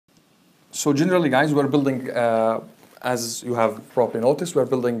So generally, guys, we're building, as you have probably noticed, we're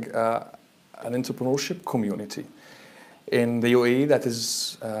building an entrepreneurship community in the UAE that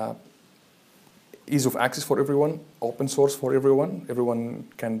is ease of access for everyone, open source for everyone. Everyone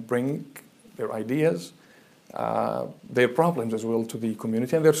can bring their ideas, their problems as well to the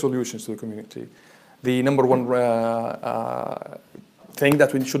community and their solutions to the community. The number one thing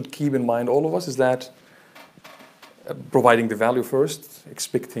that we should keep in mind, all of us, is that providing the value first,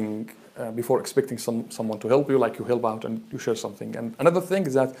 before expecting someone to help you, like you help out and you share something. And another thing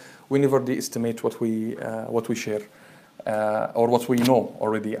is that we never de-estimate what we share or what we know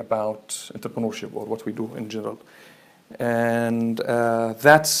already about entrepreneurship or what we do in general. And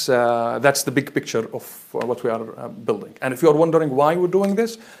that's the big picture of what we are building. And if you are wondering why we're doing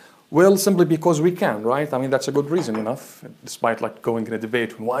this, well, simply because we can, right? I mean, that's a good reason enough, despite like going in a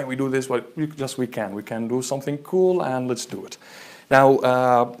debate on why we do this. Well, we can. We can do something cool, and let's do it. Now,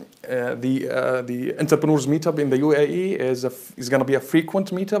 the Entrepreneurs Meetup in the UAE is going to be a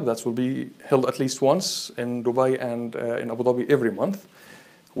frequent meetup that will be held at least once in Dubai and in Abu Dhabi every month.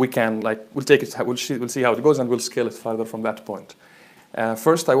 We'll take it, we'll see how it goes, and we'll scale it further from that point.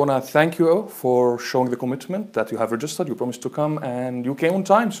 First, I want to thank you for showing the commitment that you have registered. You promised to come, and you came on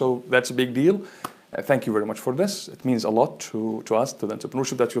time, so that's a big deal. Thank you very much for this. It means a lot to us, to the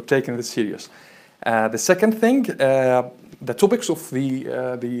entrepreneurship, that you're taking this serious. The second thing, the topics of the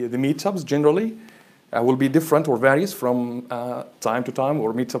meetups generally will be different or varies from time to time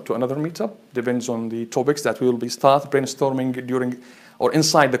or meetup to another meetup. Depends on the topics that we will be brainstorming during or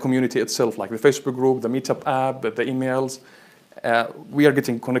inside the community itself, like the Facebook group, the Meetup app, the emails. We are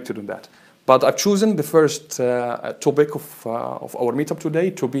getting connected on that. But I've chosen the first topic of our meetup today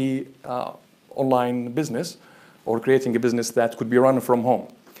to be online business, or creating a business that could be run from home.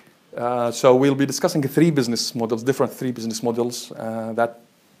 So we'll be discussing different three business models that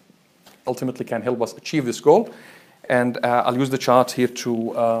ultimately can help us achieve this goal. And I'll use the chart here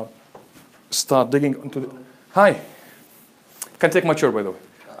to start digging into the... Hi. Can take my chair, by the way.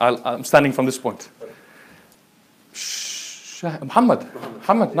 I'm standing from this point.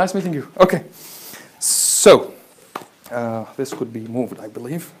 Muhammad, nice meeting you. Okay. So, this could be moved, I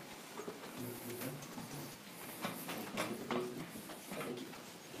believe.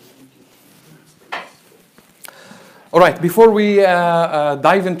 All right, before we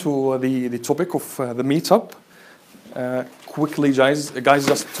dive into the topic of the meetup, quickly, guys,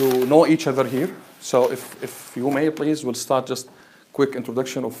 just to know each other here. So if you may, please, we'll start just quick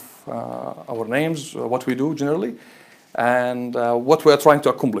introduction of our names, what we do generally, and what we are trying to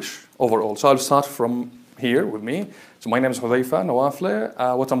accomplish overall. So I'll start from here with me. So my name is Hudhaifa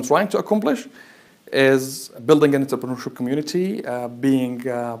Nawafle. What I'm trying to accomplish is building an entrepreneurship community, being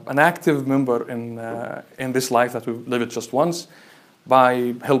an active member in this life that we live it just once,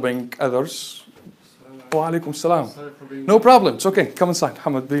 by helping others. Wa alaikum salam. No problem. It's okay. Come inside,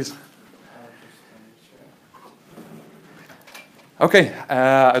 Hamad, please. Okay,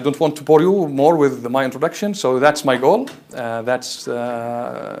 I don't want to bore you more with my introduction, so that's my goal. That's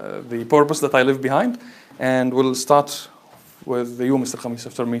the purpose that I live behind. And we'll start with you, Mr. Khamis,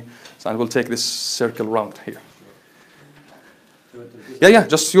 after me. So, and we'll take this circle round here. Yeah,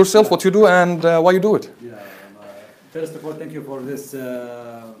 just yourself, what you do, and why you do it. Yeah, first of all, thank you for this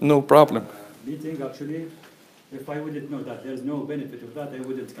no problem. Meeting, actually. If I wouldn't know that there's no benefit of that, I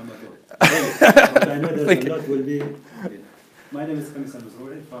wouldn't come at all. But I know there's a lot will be... My name is Khamis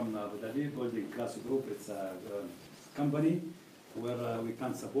Al-Mazrouri from Abu Dhabi, Golden Class Group. It's a company where we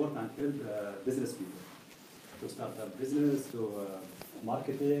can support and help business people to start a business, to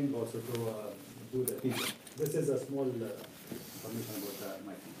marketing, also to do the people. This is a small information about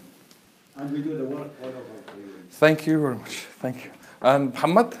my company. And we do the work all over the world. Thank you very much. Thank you. And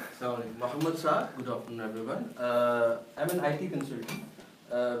Muhammad? Sorry, Muhammad Shah. Good afternoon, everyone. I'm an IT consultant.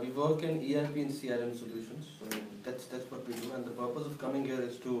 We work in ERP and CRM solutions. So that's what we do. And the purpose of coming here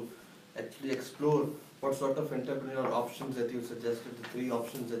is to actually explore what sort of entrepreneurial options that you suggested, the three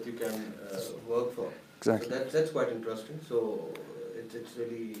options that you can work for. Exactly. So that's quite interesting. So it's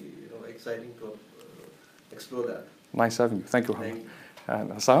really exciting to explore that. Nice having you. Thank you, Muhammad.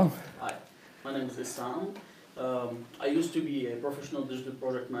 And Hassan? Hi, my name is Hassan. I used to be a professional digital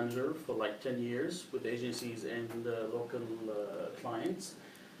project manager for like 10 years with agencies and local clients.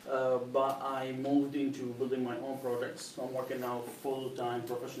 But I moved into building my own projects. I'm working now full-time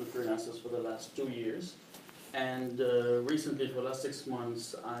professional freelancers for the last 2 years. And recently, for the last 6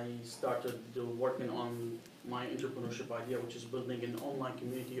 months, I started working on my entrepreneurship idea, which is building an online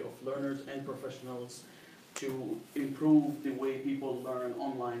community of learners and professionals to improve the way people learn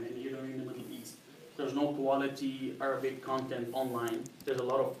online, and either in the Middle East. there's no quality Arabic content online. There's a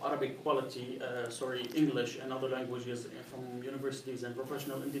lot of Arabic quality, English and other languages from universities and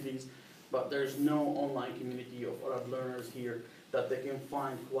professional entities, but there's no online community of Arab learners here that they can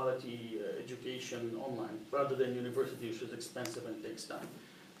find quality education online, rather than university, which is expensive and takes time.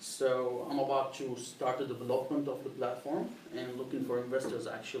 So I'm about to start the development of the platform and looking for investors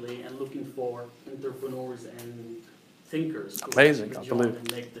actually, and looking for entrepreneurs and thinkers to Amazing, I join believe.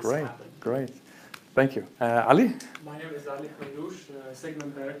 and make this Great, happen. great. Thank you. Ali? My name is Ali Khandoush,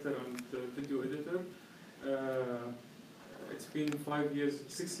 segment director and video editor. It's been 5 years,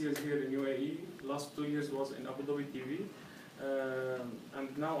 6 years here in UAE. Last 2 years was in Abu Dhabi TV.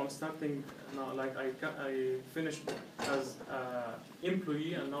 And now I'm starting, I finished as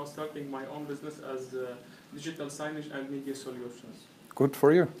employee and now starting my own business as digital signage and media solutions. Good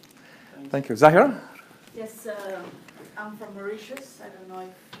for you. Thank you. Zahira? Yes, I'm from Mauritius. I don't know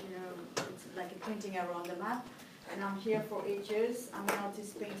if you know, it's like a printing around the map. And I'm here for 8 years. I'm an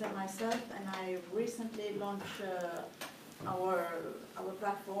artist painter myself, and I recently launched our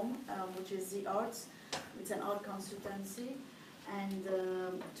platform, which is The Arts. It's an art consultancy. And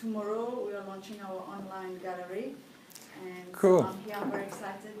tomorrow we are launching our online gallery. And cool. so I'm here, I'm very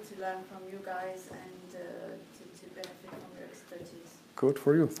excited to learn from you guys and to benefit from your expertise. Good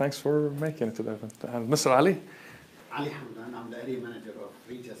for you. Thanks for making it to the event. And Mr. Ali? Ali Hamdan, I'm the area manager of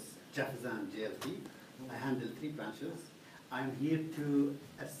Regis Jafzan JLT. I handle 3 branches. I'm here to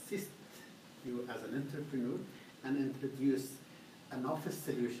assist you as an entrepreneur and introduce an office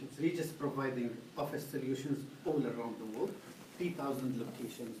solutions. Regis providing office solutions all around the world, 3,000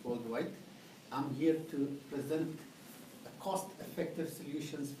 locations worldwide. I'm here to present cost-effective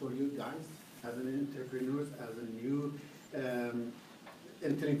solutions for you guys as an entrepreneur, as a new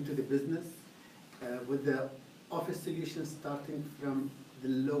entering to the business, with the office solutions starting from the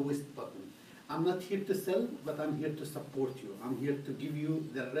lowest button. I'm not here to sell, but I'm here to support you. I'm here to give you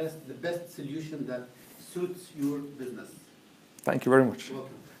the best solution that suits your business. Thank you very much. Welcome.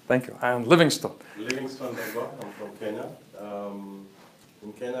 Thank you. And Livingston? Livingston Dagba, I'm from Kenya.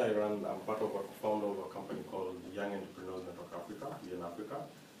 In Kenya, I'm part of a founder of a company called Young Entrepreneurs Network Africa, in Africa.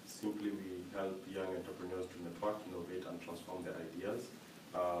 Simply, we help young entrepreneurs to network, innovate, and transform their ideas,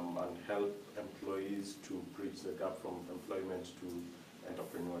 and help employees to bridge the gap from employment to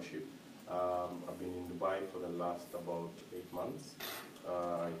entrepreneurship. I've been in Dubai for the last about 8 months.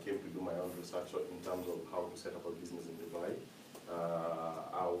 I came to do my own research in terms of how to set up a business in Dubai.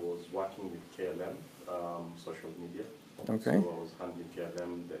 I was working with KLM, social media. Okay. So I was handling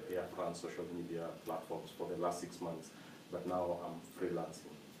KLM, the Air France social media platforms for the last 6 months. But now I'm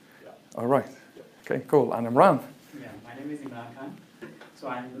freelancing. Yeah. All right. Yeah. Okay, cool. And Imran? Yeah, my name is Imran Khan. So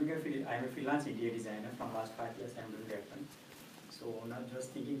I'm a freelance interior designer from last 5 years. I'm doing that one. So not just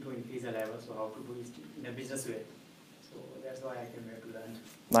thinking to increase the level, so how to do it in a business way. So that's why I came here to learn.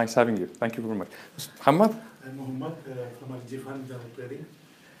 Nice having you. Thank you very much. Muhammad? I'm Muhammad from Al-Jifan Trading.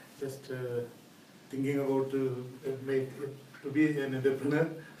 Just thinking about to be an entrepreneur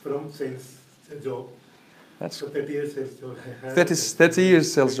from sales job. That's so 30 years sales job. 30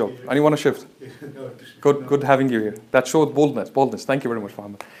 years sales job. And you want to shift? Good having you here. That showed boldness. Thank you very much,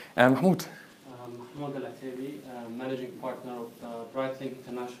 Muhammad. And Mahmoud? Mahmoud Al-Ataibi, managing partner of Brightlink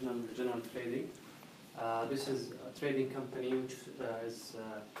International General Trading. This is a trading company which is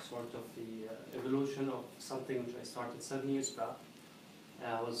sort of the evolution of something which I started 7 years back.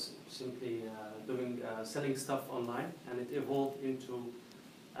 I was simply selling stuff online, and it evolved into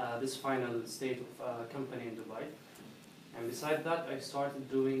this final state of a company in Dubai. And beside that, I started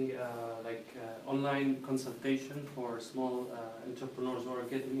doing online consultation for small entrepreneurs who are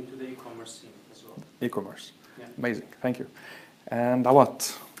getting into the e-commerce scene as well. E-commerce. Yeah. Amazing. Thank you. And Awat,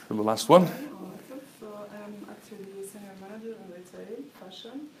 for the last one. So I'm actually senior manager in retail,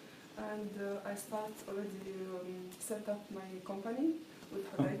 fashion, and I start already set up my company with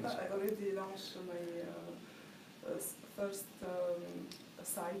Hadaika. I already launched my first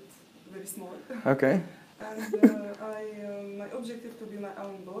site, very small. Okay. And my objective to be my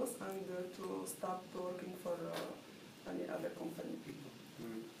own boss and to stop working for any other company.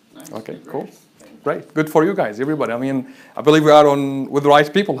 Nice. Okay, cool. Great. Good for you guys, everybody. I mean, I believe we are with the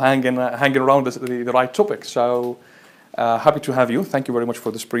right people hanging around the right topic. So happy to have you. Thank you very much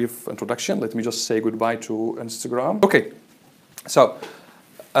for this brief introduction. Let me just say goodbye to Instagram. Okay. So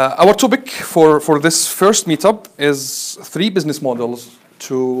our topic for this first meetup is 3 business models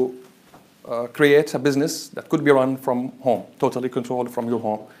to create a business that could be run from home, totally controlled from your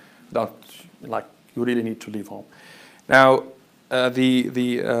home, without you really need to leave home. Now, the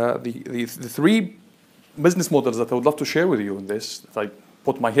 3 business models that I would love to share with you in this, if I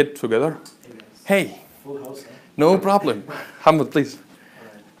put my head together. Hey, Full house, no problem. Hamid, please.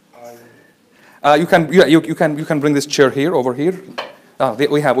 Alright, You can bring this chair here, over here.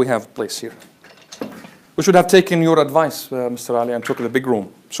 We have place here. We should have taken your advice, Mr. Ali, and took the big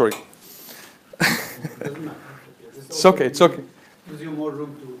room. Sorry. Doesn't matter. It's okay. It's okay. Gives you more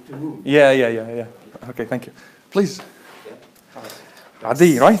room to move. Yeah. Okay, thank you. Please.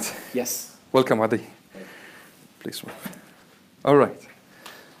 Adi, right? Yes. Welcome, Adi. Please move. All right.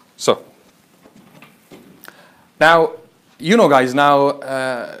 So, now, you know, guys, now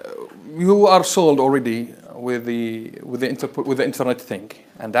you are sold already with the internet thing,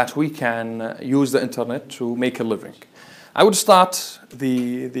 and that we can use the internet to make a living. I would start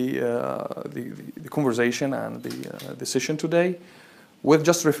the conversation and the session today with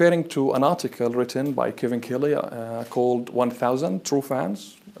just referring to an article written by Kevin Kelly called 1,000 True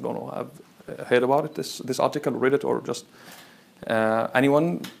Fans. I don't know, I've heard about it, this article, read it, or just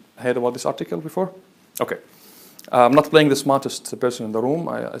anyone heard about this article before? Okay. I'm not playing the smartest person in the room.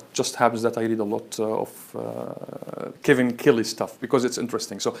 It just happens that I read a lot of Kevin Kelly stuff because it's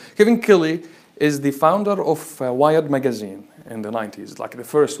interesting. So Kevin Kelly is the founder of Wired magazine in the 90s, like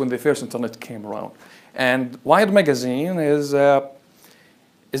when the first internet came around. And Wired magazine is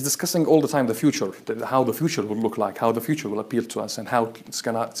discussing all the time the future, how the future will look like, how the future will appeal to us, and how it's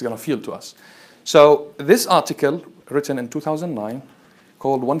gonna feel to us. So this article, written in 2009,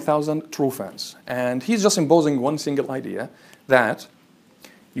 called 1,000 True Fans. And he's just imposing one single idea, that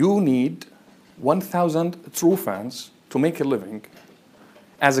you need 1,000 true fans to make a living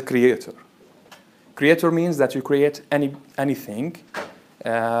as a creator. Creator means that you create anything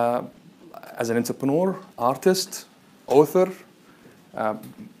as an entrepreneur, artist, author,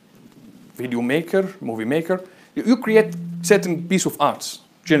 video maker, movie maker. You create certain piece of arts,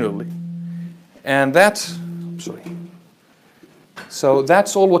 generally. And so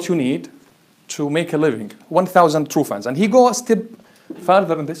that's all what you need to make a living. 1,000 true fans. And he goes a step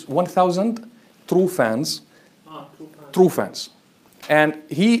further in this, 1,000 true fans. True fans. And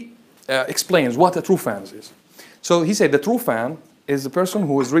he explains what a true fan is. So he said the true fan is the person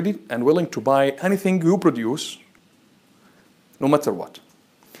who is ready and willing to buy anything you produce, no matter what.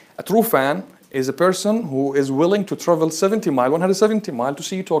 A true fan is a person who is willing to travel 170 miles to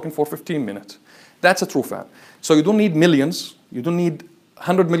see you talking for 15 minutes. That's a true fan. So you don't need millions. You don't need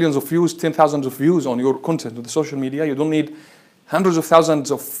 100 millions of views, 10,000 of views on your content on the social media. You don't need hundreds of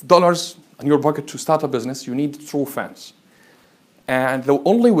thousands of dollars in your pocket to start a business. You need true fans. And the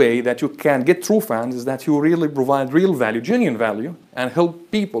only way that you can get true fans is that you really provide real value, genuine value, and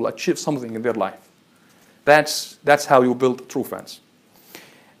help people achieve something in their life. That's how you build true fans.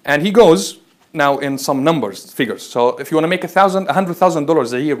 And he goes now in some figures. So if you want to make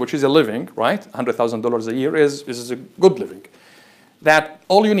 $100,000 a year, which is a living, right? $100,000 a year is a good living. That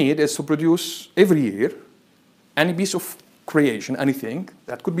all you need is to produce every year any piece of creation, anything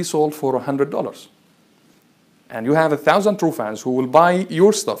that could be sold for $100. And you have 1,000 true fans who will buy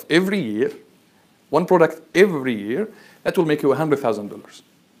your stuff every year, one product every year, that will make you $100,000.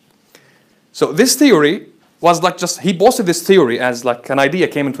 So this theory was like he posted this theory as like an idea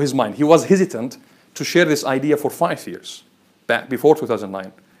came into his mind. He was hesitant to share this idea for 5 years, back before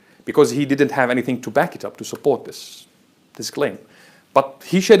 2009, because he didn't have anything to back it up to support this claim. But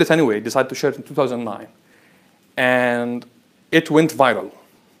he shared it anyway, decided to share it in 2009. And it went viral.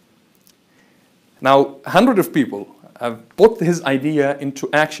 Now, hundreds of people have put his idea into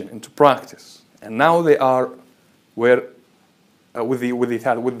action, into practice. And now they are with the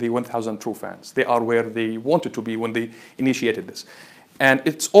 1,000 true fans. They are where they wanted to be when they initiated this. And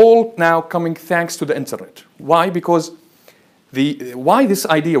it's all now coming thanks to the internet. Why? Because why this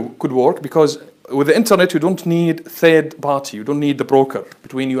idea could work? Because with the internet, you don't need third party. You don't need the broker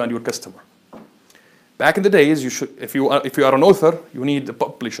between you and your customer. Back in the days, if you are an author, you need a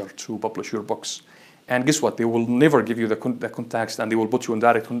publisher to publish your books. And guess what? They will never give you the contacts, and they will put you in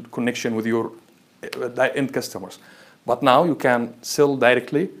direct connection with your end customers. But now you can sell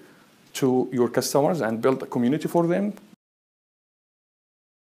directly to your customers and build a community for them.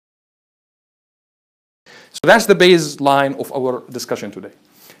 So that's the baseline of our discussion today.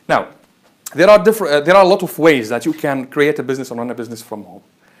 Now, there are a lot of ways that you can create a business and run a business from home.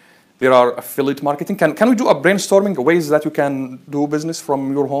 There are affiliate marketing. Can we do a brainstorming of ways that you can do business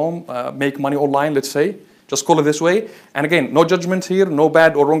from your home, make money online, let's say? Just call it this way. And again, no judgment here, no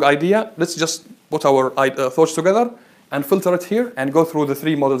bad or wrong idea. Let's just put our thoughts together and filter it here and go through the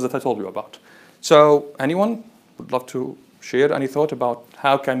 3 models that I told you about. So anyone would love to share any thought about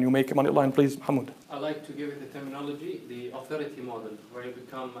how can you make money online, please, Mahmoud? I like to give it the terminology, the authority model, where you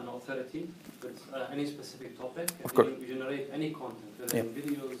become an authority with any specific topic. Of course. You generate any content, whether in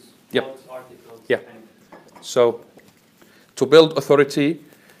videos, Yep. blogs, articles, Yeah. anything. So to build authority,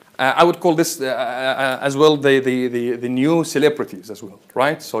 I would call this as well the new celebrities as well,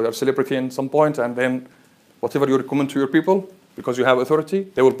 right? So you're a celebrity in some point, and then whatever you recommend to your people, because you have authority,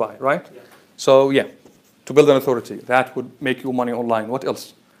 they will buy, right? Yeah. So yeah, to build an authority, that would make you money online. What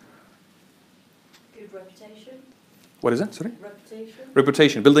else? Good reputation. What is it? Sorry? Reputation.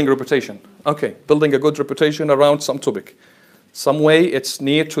 Reputation, building a reputation. Okay, building a good reputation around some topic. Some way it's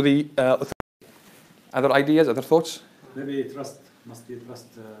near to the authority. Other ideas, other thoughts? Maybe trust, must be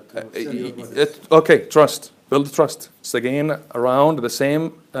trust to sell your products. Okay, trust. Build trust. It's again around the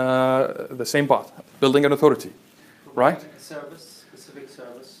same path. Building an authority, right? Service, specific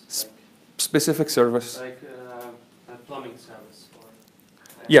service. Specific service. Like a plumbing service or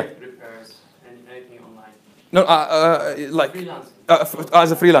Yeah. repairs, anything online. No, like Freelancing.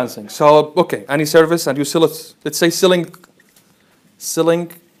 as a freelancing. So okay, any service and you sell it. Let's say selling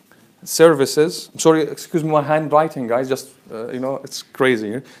services. I'm sorry, excuse me, my handwriting, guys. Just it's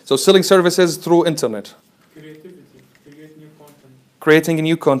crazy. So selling services through internet. Creativity, create new content. Creating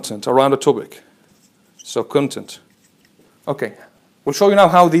new content around a topic. So content. Okay, we'll show you now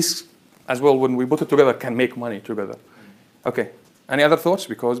how these, as well, when we put it together, can make money together. Okay, any other thoughts?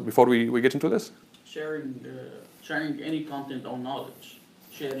 Because before we get into this, Sharing any content or knowledge,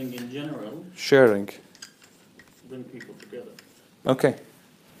 sharing in general, sharing. bring people together. Okay,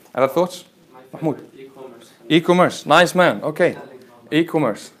 other thoughts? My Mahmoud. favorite, e-commerce. E-commerce, nice man. Okay, Selling online.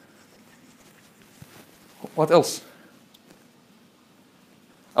 e-commerce. What else?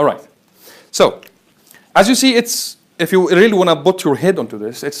 All right. So, as you see, it's if you really want to put your head onto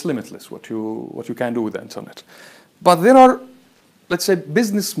this, it's limitless what you can do with the internet. But there are, let's say,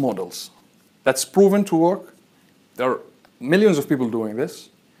 business models that's proven to work. There are millions of people doing this,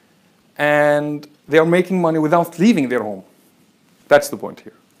 and they are making money without leaving their home. That's the point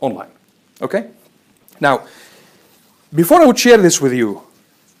here, online. Okay? Now, before I would share this with you,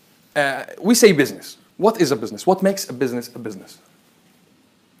 we say business. What is a business? What makes a business a business?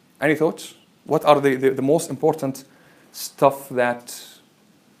 Any thoughts? What are the most important stuff that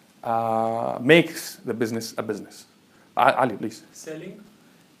makes the business a business? Ali, please. Selling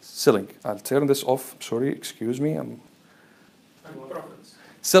Selling. I'll turn this off. Sorry, excuse me. and profits.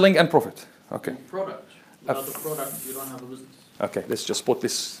 Selling and profit. Okay. Product. Without a product, you don't have a business. Okay, let's just put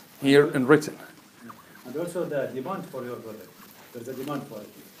this here in written. And also the demand for your product. There's a demand for it.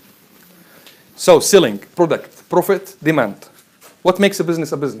 So selling, product, profit, demand. What makes a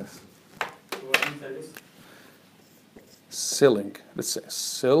business a business? Selling. Let's say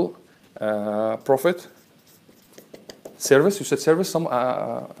sell, profit, service. You said service. Some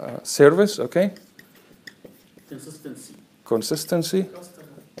service. Okay. Consistency. Consistency.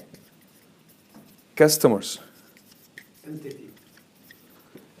 Customers.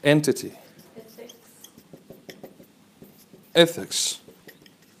 Entity. Ethics. Ethics.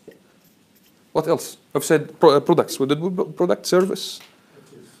 What else? I've said products. We did product, service,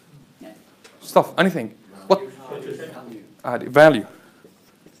 stuff, anything. What? Value.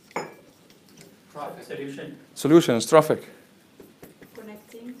 Solutions, traffic.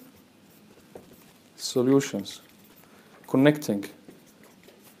 Connecting. Solutions. Connecting.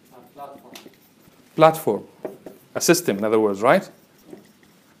 Platform. Platform. A system, in other words, right?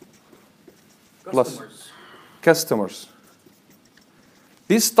 Plus. Customers. Customers.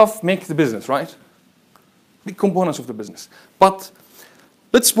 This stuff makes the business, right? Big components of the business. But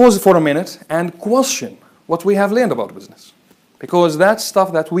let's pause for a minute and question what we have learned about business. Because that's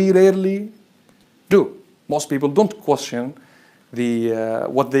stuff that we rarely do. Most people don't question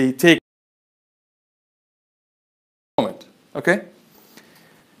what they take. Okay?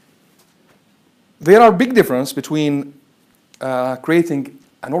 There are big difference between creating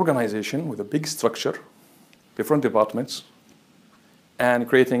an organization with a big structure, different departments, and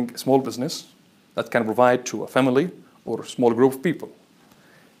creating a small business that can provide to a family or a small group of people,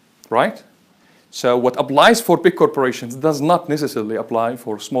 right? So what applies for big corporations does not necessarily apply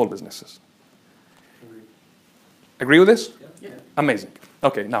for small businesses. Agree with this? Yeah. Amazing.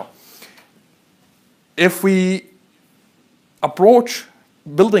 Okay, now, if we approach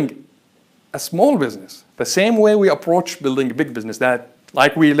building a small business the same way we approach building a big business, that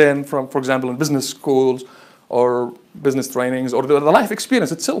like we learn from, for example, in business schools or business trainings or the life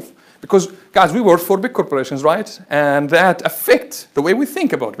experience itself. Because, guys, we work for big corporations, right? And that affect the way we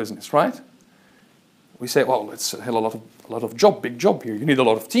think about business, right? We say, well, it's a lot of job, big job here. You need a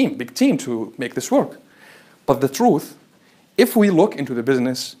lot of team, big team to make this work. But the truth, if we look into the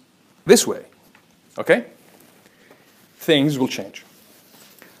business this way, okay, things will change.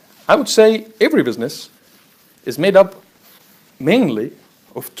 I would say every business is made up mainly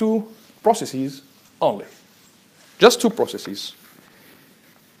of 2 processes only. Just 2 processes.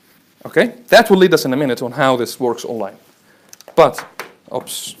 Okay? That will lead us in a minute on how this works online. But,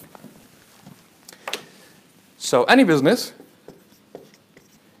 oops. So any business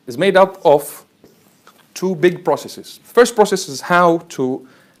is made up of 2 big processes. First process is how to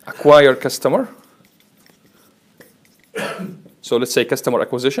acquire customer. So let's say customer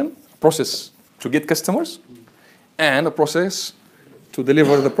acquisition, process to get customers, and a process to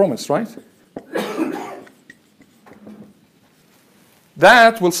deliver the promise, right?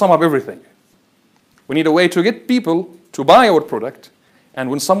 That will sum up everything. We need a way to get people to buy our product, and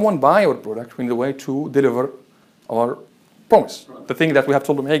when someone buys our product, we need a way to deliver our promise. The thing that we have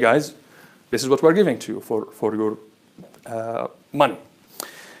told them, hey guys, this is what we're giving to you for your money.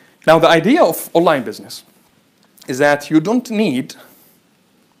 Now the idea of online business is that you don't need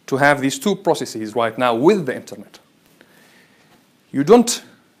to have these 2 processes right now with the internet. You don't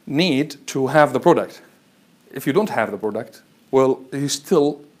need to have the product. If you don't have the product, well, you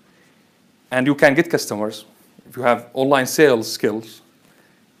still, and you can get customers. If you have online sales skills,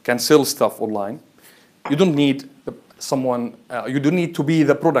 can sell stuff online. You don't need someone, you don't need to be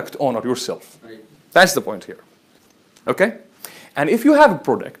the product owner yourself. Right. That's the point here. Okay? And if you have a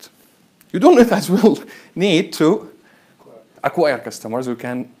product, you don't as well need to acquire customers. You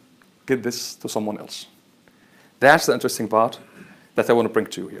can get this to someone else. That's the interesting part that I want to bring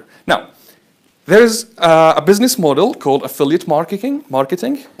to you here. Now, there's a business model called affiliate marketing.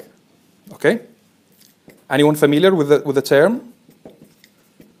 Okay? Anyone familiar with the term?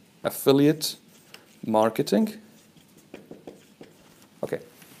 Affiliate marketing. Okay.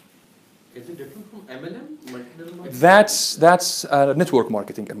 Is it different from MLM? Multi-level marketing? That's network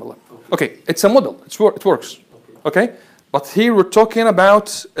marketing, MLM. Okay, it's a model. It works. Okay? But here we're talking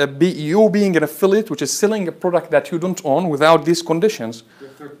about you being an affiliate, which is selling a product that you don't own without these conditions.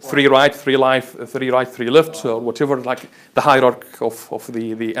 3 right, 3 left, 3 left, or whatever, like the hierarchy of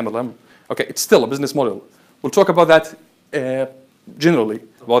the MLM. Okay, it's still a business model. We'll talk about that generally,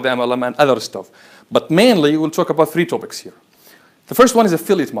 about the MLM and other stuff. But mainly, we'll talk about 3 topics here. The first one is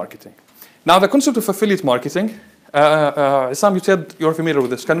affiliate marketing. Now, the concept of affiliate marketing, Sam, you said you're familiar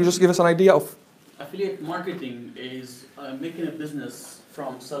with this. Can you just give us an idea of? Affiliate marketing is making a business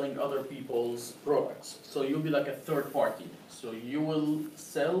from selling other people's products. So you'll be like a third party. So you will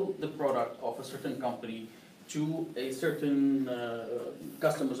sell the product of a certain company to a certain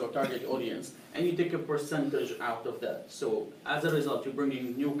customers or target audience, and you take a percentage out of that. So as a result, you're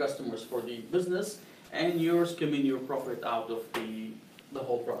bringing new customers for the business, and you're skimming your profit out of the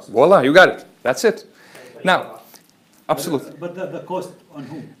whole process. Voila, you got it. That's it. Now, absolutely. But the cost on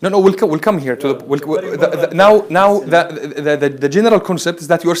whom? No, we'll come here to the general concept is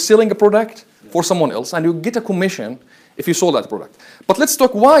that you're selling a product for someone else, and you get a commission if you sold that product. But let's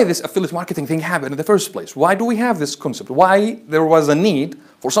talk why this affiliate marketing thing happened in the first place. Why do we have this concept? Why there was a need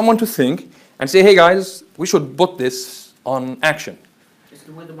for someone to think and say, hey guys, we should put this on action. It's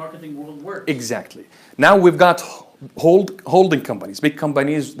the way the marketing world works. Exactly. Now we've got holding companies, big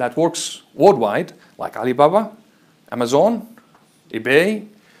companies that works worldwide, like Alibaba, Amazon, eBay.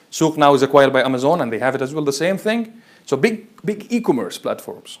 Souq now is acquired by Amazon, and they have it as well, the same thing. So big e-commerce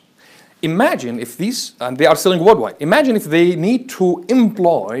platforms. Imagine if these, and they are selling worldwide, imagine if they need to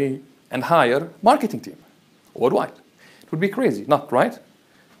employ and hire marketing team worldwide. It would be crazy, not right?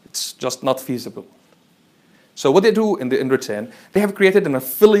 It's just not feasible. So what they do in return, they have created an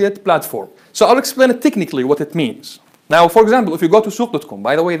affiliate platform. So I'll explain it technically what it means. Now, for example, if you go to souq.com,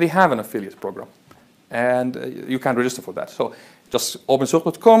 by the way, they have an affiliate program. And you can register for that. So just open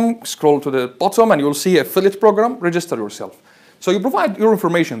souq.com, scroll to the bottom, and you'll see affiliate program, register yourself. So you provide your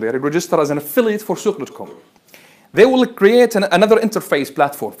information there, you register as an affiliate for souq.com. They will create another interface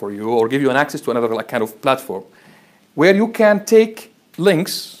platform for you, or give you an access to another kind of platform, where you can take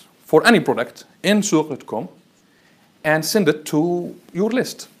links for any product in souq.com and send it to your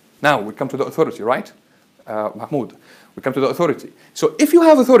list. Now we come to the authority, right? Mahmoud, we come to the authority. So if you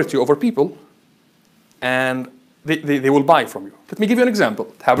have authority over people, and they will buy from you. Let me give you an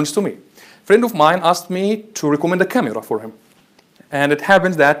example. It happens to me. A friend of mine asked me to recommend a camera for him. And it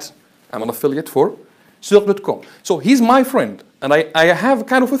happens that I'm an affiliate for souq.com. So he's my friend, and I have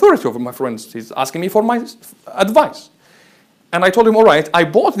kind of authority over my friends. He's asking me for my advice. And I told him, all right, I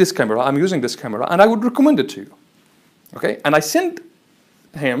bought this camera, I'm using this camera, and I would recommend it to you. Okay? And I sent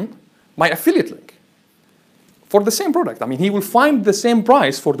him my affiliate link for the same product. I mean, he will find the same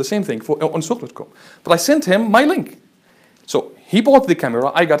price for the same thing on souq.com. But I sent him my link. So he bought the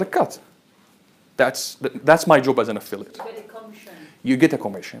camera, I got a cut. That's my job as an affiliate. You get a commission. You get a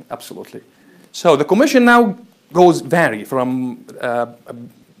commission, absolutely. So the commission now vary from,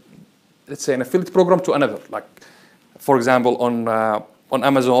 let's say, an affiliate program to another. Like, for example, on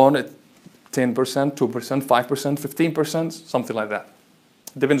Amazon, 10%, 2%, 5%, 15%, something like that.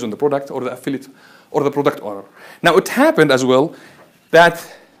 Depends on the product or the affiliate or the product owner. Now, it happened as well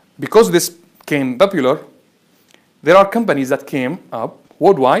that because this became popular, there are companies that came up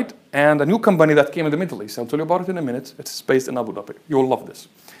worldwide and a new company that came in the Middle East. I'll tell you about it in a minute. It's based in Abu Dhabi. You'll love this.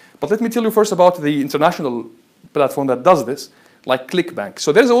 But let me tell you first about the international platform that does this, like ClickBank.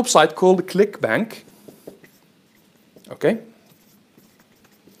 So there's a website called ClickBank. Okay?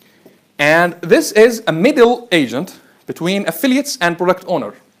 And this is a middle agent between affiliates and product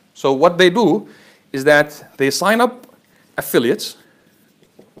owner. So what they do is that they sign up affiliates,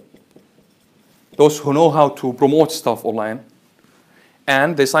 those who know how to promote stuff online,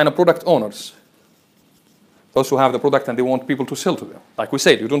 and they sign up product owners, those who have the product and they want people to sell to them. Like we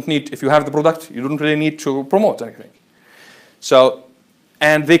said, you don't need, if you have the product, you don't really need to promote anything. So,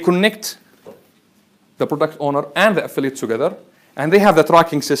 and they connect the product owner and the affiliate together, and they have the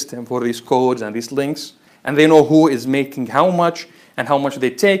tracking system for these codes and these links, and they know who is making how much and how much they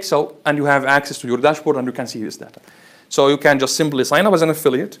take. So, and you have access to your dashboard and you can see this data. So you can just simply sign up as an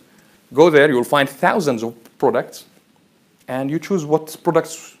affiliate, go there, you'll find thousands of products, and you choose what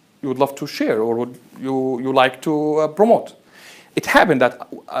products you would love to share or would you like to promote. It happened that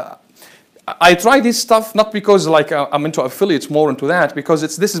I try this stuff not because like I'm into affiliates, more into that, because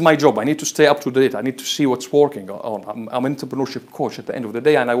this is my job. I need to stay up to date. I need to see what's working on. I'm an entrepreneurship coach at the end of the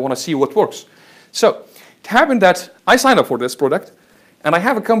day, and I want to see what works. So it happened that I signed up for this product, and I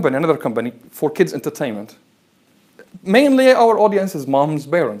have a company, another company for kids entertainment. Mainly our audience is moms,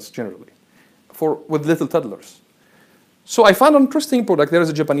 parents, generally, with little toddlers. So I found an interesting product. There is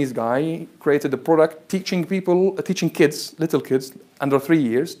a Japanese guy created a product teaching kids, little kids, under 3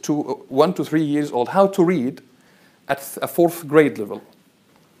 years to 1 to 3 years old, how to read at a 4th grade level.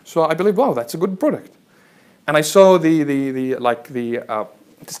 So I believe, wow, that's a good product. And I saw the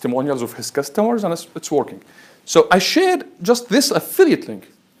testimonials of his customers, and it's working. So I shared just this affiliate link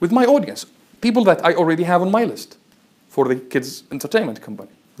with my audience, people that I already have on my list for the kids' entertainment company,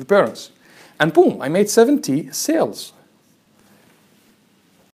 the parents. And boom, I made 70 sales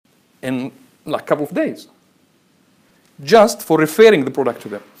in like a couple of days, just for referring the product to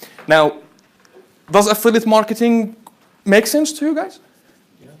them. Now, does affiliate marketing make sense to you guys?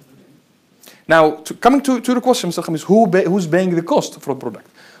 Yeah. Now, coming to the question, Mr. Khamis, who's paying the cost for the product?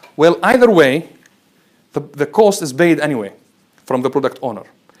 Well, either way, the cost is paid anyway from the product owner.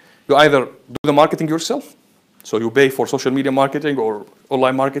 You either do the marketing yourself, so you pay for social media marketing or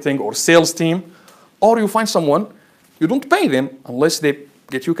online marketing or sales team, or you find someone, you don't pay them unless they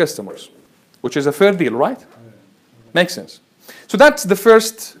get you customers, which is a fair deal, right? Makes sense. So that's the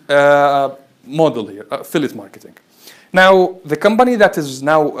first model here, affiliate marketing. Now, the company that is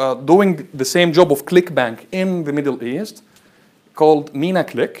now doing the same job of ClickBank in the Middle East, called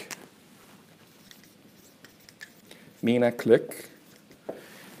Meetup.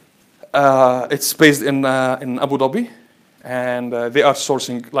 It's based in Abu Dhabi, and they are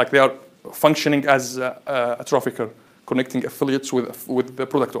sourcing, like they are functioning as a trafficker, connecting affiliates with the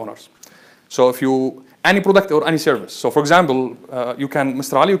product owners. So if any product or any service. So for example,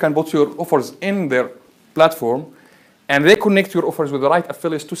 Mr. Ali, you can put your offers in their platform, and they connect your offers with the right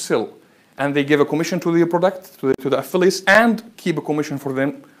affiliates to sell. And they give a commission to the product, to the affiliates, and keep a commission for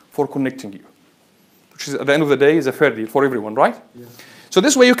them for connecting you. Which is, at the end of the day, is a fair deal for everyone, right? Yeah. So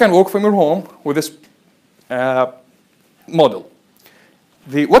this way you can work from your home with this model.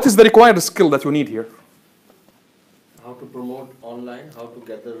 What is the required skill that you need here? How to promote online, how to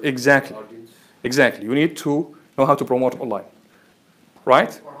gather exactly. audience. Exactly. You need to know how to promote online,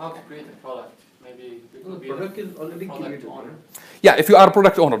 right? Or how to create a product. Maybe the product is already created. Yeah, if you are a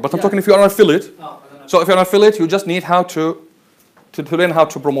product owner, but I'm talking if you are an affiliate. So if you're an affiliate, you just need how to learn how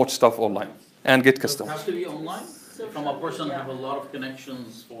to promote stuff online and get customers. It has to be online. From a person who have a lot of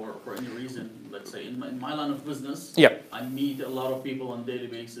connections for any reason, let's say in my line of business, I meet a lot of people on a daily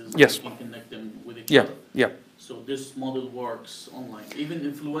basis. Yes. I can connect them with each other. Yeah. So this model works online. Even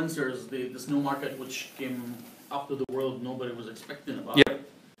influencers, this new market which came up to the world, nobody was expecting about. Yeah,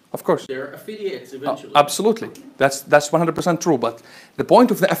 of course. They're affiliates eventually. Absolutely, that's 100% true. But the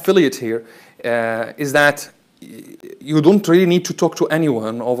point of the affiliate here is that you don't really need to talk to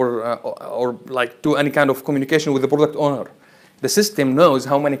anyone or like do any kind of communication with the product owner. The system knows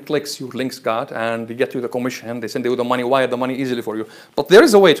how many clicks your links got, and they get you the commission. They send you the money, wire the money easily for you. But there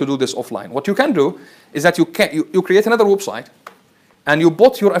is a way to do this offline. What you can do is that you create another website, and you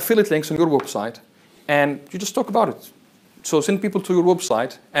bought your affiliate links on your website, and you just talk about it. So send people to your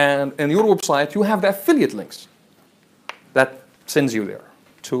website, and in your website you have the affiliate links that sends you there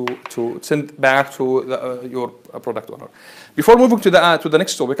to send back to your product owner. Before moving to the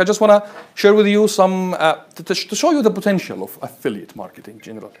next topic, I just want to share with you some to show you the potential of affiliate marketing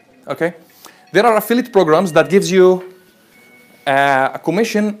generally. Okay, there are affiliate programs that gives you a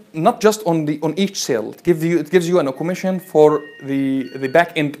commission not just on each sale. It gives you a commission for the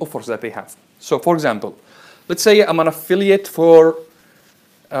back end offers that they have. So, for example, let's say I'm an affiliate for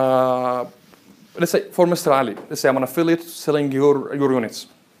let's say for Mr. Ali. Let's say I'm an affiliate selling your units,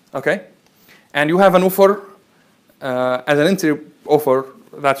 okay? And you have an offer as an entry offer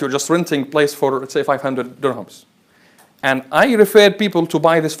that you're just renting place for, let's say, 500 dirhams. And I referred people to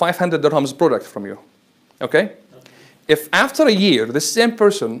buy this 500 dirhams product from you, okay? If after a year, the same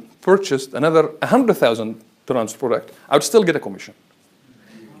person purchased another 100,000 dirhams product, I would still get a commission.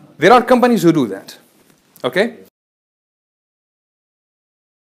 There are companies who do that, okay?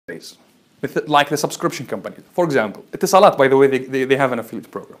 Like the subscription company. For example, Etisalat, by the way, they have an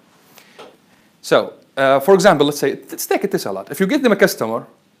affiliate program. So, for example, let's take Etisalat. If you get them a customer,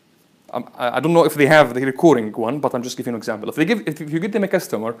 I don't know if they have the recurring one, but I'm just giving an example. If you get them a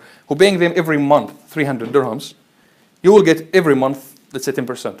customer who paying them every month 300 dirhams, you will get every month, let's say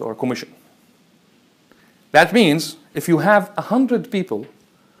 10% or a commission. That means if you have 100 people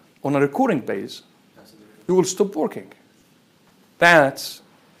on a recurring base, you will stop working. That's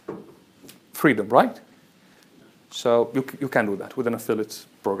freedom, right? So you can do that with an affiliate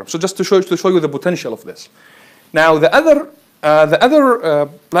program. So just to show you the potential of this. Now the other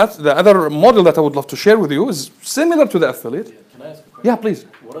model that I would love to share with you is similar to the affiliate. Yeah, can I ask a question? Yeah, please.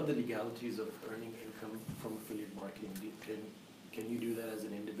 What are the legalities of earning income from affiliate marketing? Can you do that as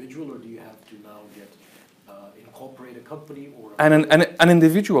an individual, or do you have to now incorporate a company or An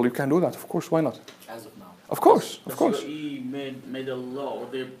individual, you can do that. Of course, why not? as of now? Of course, of course. UAE made a law.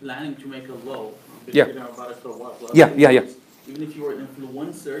 They're planning to make a law. Been Yeah. talking about it for a while. Yeah. Even if you're an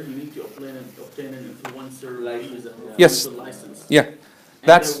influencer, you need to obtain an influencer license. Yes. License. Yeah. And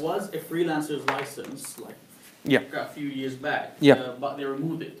That's there was a freelancer's license yeah. a few years back. Yeah. But they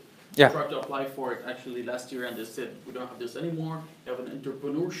removed it. Yeah. I tried to apply for it actually last year, and they said we don't have this anymore. You have an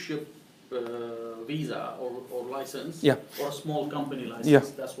entrepreneurship visa or license. Yeah. Or a small company license. Yeah.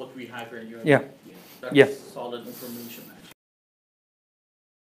 That's what we have here in UAE. Yeah. That's Yeah. solid information actually.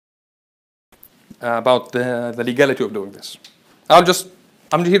 About the legality of doing this.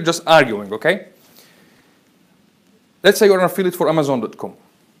 I'm here just arguing, okay? Let's say you're an affiliate for Amazon.com.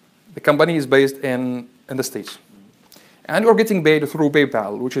 The company is based in the States. And you're getting paid through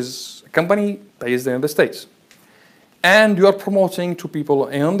PayPal, which is a company based in the States. And you are promoting to people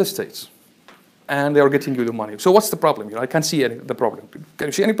in the States. And they are getting you the money. So what's the problem here? I can't see the problem. Can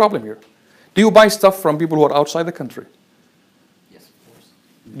you see any problem here? Do you buy stuff from people who are outside the country? Yes, of course.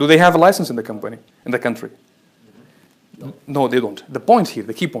 Do they have a license in the country? No, they don't. The point here,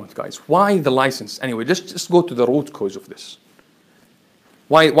 the key point, guys, why the license? Anyway, just go to the root cause of this.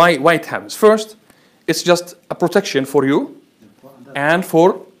 Why it happens? First, it's just a protection for you and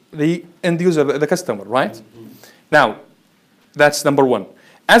for the end user, the customer, right? Now, that's number one.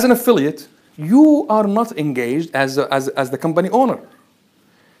 As an affiliate, you are not engaged as the company owner.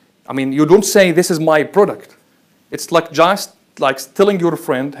 I mean, you don't say, this is my product. It's like just like telling your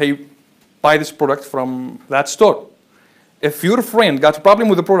friend, hey, buy this product from that store. If your friend got a problem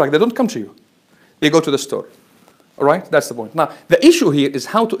with the product, they don't come to you. They go to the store. All right? That's the point. Now, the issue here is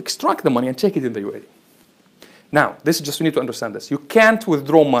how to extract the money and take it in the UAE. Now, this is just, you need to understand this. You can't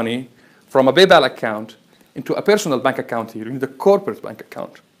withdraw money from a PayPal account into a personal bank account here. You need a corporate bank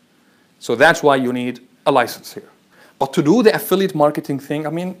account. So that's why you need a license here. But to do the affiliate marketing thing, I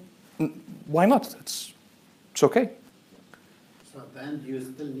mean, why not? It's okay. So then you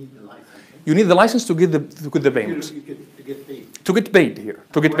still need the license. You need the license to get the payment. To get paid. To get paid here.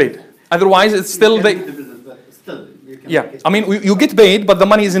 To get paid. Otherwise, it's still You can do the business, but still you can yeah. get I mean, paid. you get paid, but the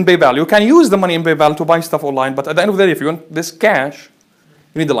money is in PayPal. You can use the money in PayPal to buy stuff online, but at the end of the day, if you want this cash,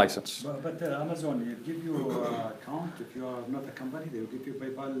 you need the license. But Amazon, they give you an account. If you are not a company, they will give you a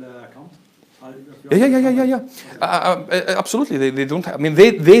PayPal account. Yeah. Absolutely. They don't have, I mean,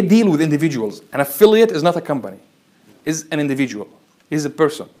 they deal with individuals. An affiliate is not a company. Is an individual. Is a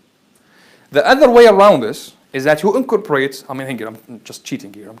person. The other way around this is that you incorporate, I mean, here, I'm just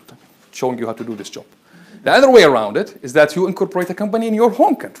cheating here. I'm showing you how to do this job. The other way around it is that you incorporate a company in your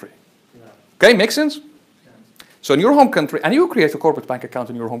home country. Okay, makes sense? So in your home country, and you create a corporate bank account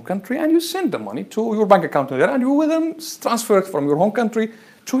in your home country, and you send the money to your bank account there, and you will then transfer it from your home country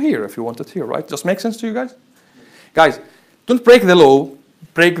to here if you want it here, right? Just makes sense to you guys? Guys, don't break the law,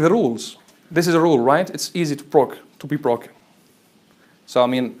 break the rules. This is a rule, right? It's easy to be broken. So, I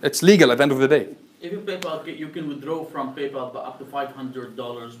mean, it's legal at the end of the day. Even PayPal, you can withdraw from PayPal up to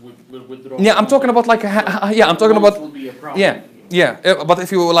 $500 will withdraw. Yeah, I'm talking about like, yeah, I'm talking about, will be a problem. yeah. But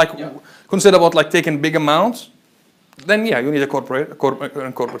if you like consider about like taking big amounts, then yeah, you need a corporate I'm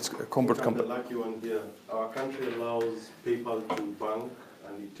the company. lucky one here. Our country allows PayPal to bank,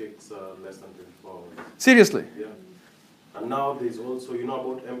 and it takes less than 24 hours. Seriously? Yeah. And now there's also, you know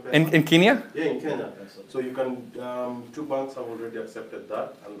about M-Pesa? In Kenya? Yeah, in Kenya. So you can, 2 banks have already accepted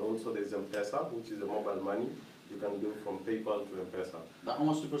that, and also there's M-Pesa, which is a mobile money. You can do from PayPal to M-Pesa. How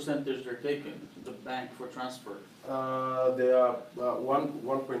much the percentage they're taking, the bank for transfer? They are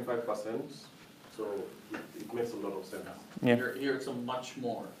 1.5%, so it makes a lot of sense. Yeah. Here it's a much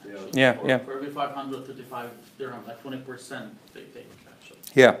more. Yeah, for, yeah. For every 535 dirham, like 20% they take actually.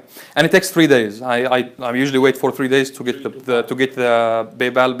 Yeah, and it takes 3 days. I usually wait for 3 days to get to get the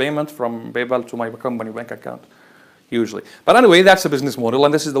PayPal payment from PayPal to my company bank account, usually. But anyway, that's a business model,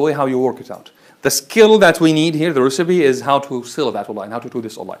 and this is the way how you work it out. The skill that we need here, the recipe, is how to sell that online, how to do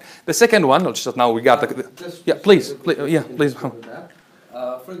this online. The second one, which is now we got yeah, please, please.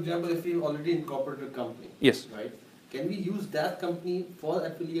 For example, if we already incorporated a company, Yes. right? Can we use that company for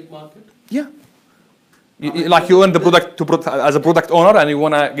affiliate market? Yeah. Like you want the product as a product owner, and you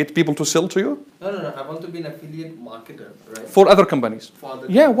want to get people to sell to you? No. I want to be an affiliate marketer, right? For other companies? For other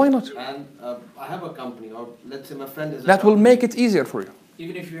yeah, companies. why not? And I have a company, or let's say my friend is. That will make it easier for you.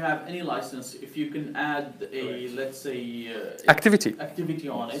 Even if you have any license, if you can add a, let's say, activity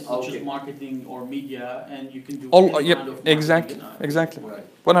on it, which is marketing or media, and you can do all. any kind of Exactly, marketing, exactly, Right.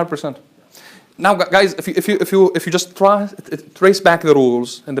 100%. Now, guys, if you just trace back the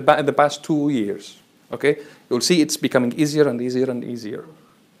rules in the past 2 years, okay, you'll see it's becoming easier and easier and easier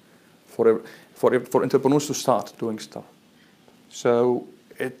for entrepreneurs to start doing stuff. So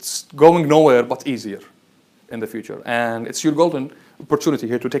it's going nowhere but easier in the future, and it's your golden opportunity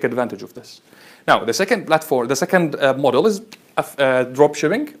here to take advantage of this. Now, the second platform, the second model is drop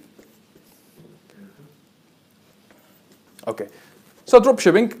shipping. Okay, so drop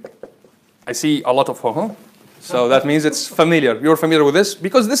shipping, I see a lot of so that means it's familiar. You're familiar with this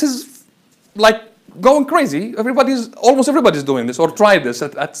because this is like going crazy. Almost everybody's doing this or tried this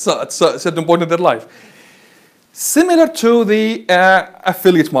at a certain point in their life. Similar to the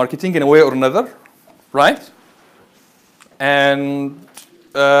affiliate marketing in a way or another, right? And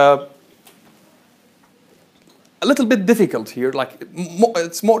a little bit difficult here. Like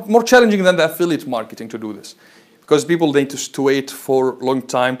it's more challenging than the affiliate marketing to do this, because people need to wait for a long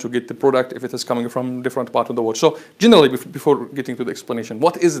time to get the product if it is coming from different part of the world. So generally, before getting to the explanation,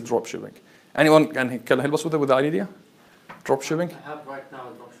 what is dropshipping? Anyone can help us with the idea? Dropshipping? I have right now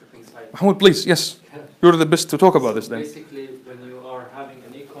a dropshipping site. Mahmoud, please, yes. You're the best to talk about this then. Basically, when you are having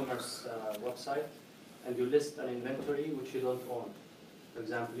an e-commerce website and you list an inventory which you don't own. For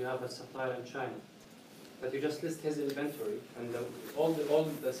example, you have a supplier in China, but you just list his inventory, and all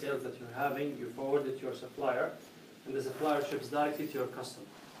the sales that you're having, you forward it to your supplier, and the supplier ships directly to your customer.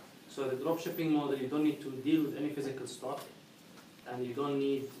 So the dropshipping model, you don't need to deal with any physical stock, and you don't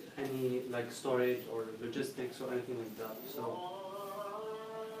need any like storage or logistics or anything like that.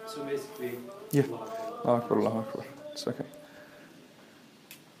 So basically, Yeah. Allah Akbar. It's okay.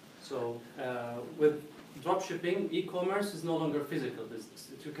 So with dropshipping, e-commerce is no longer physical business.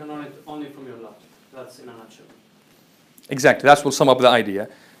 You can run it only from your laptop. That's in a nutshell. Exactly. That will sum up the idea.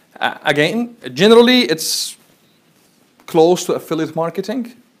 Again, generally, it's close to affiliate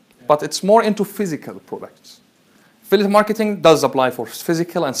marketing, but it's more into physical products. Affiliate marketing does apply for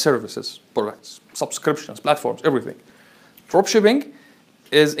physical and services, products, subscriptions, platforms, everything. Dropshipping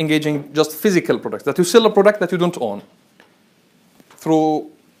is engaging just physical products, that you sell a product that you don't own. Through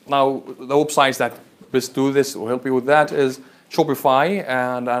now the websites that best do this or help you with that is Shopify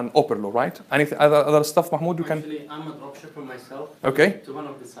and Operlo, right? Anything other stuff, Mahmoud? You can. Actually, I'm a dropshipper myself. Okay. To one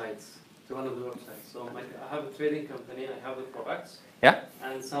of the sites, to one of the websites. So I have a trading company. I have the products. Yeah.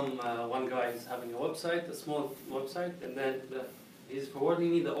 And one guy is having a website, a small website, and then he's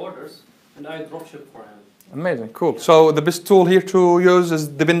forwarding me the orders, and I dropship for him. Amazing, cool. So the best tool here to use is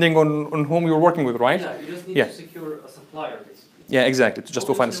depending on whom you're working with, right? Yeah, you just need to secure a supplier, basically. Yeah, exactly. Just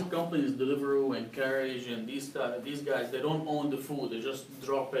to find. Companies, Deliveroo and Carriage, and these guys, they don't own the food. They just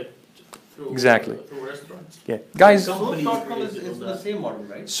drop it through through restaurants. Yeah, guys. Souq.com is the same model,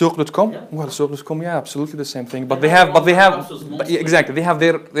 right? Souq.com. Yeah. Well, Souq.com, yeah, absolutely the same thing. But they have exactly. They have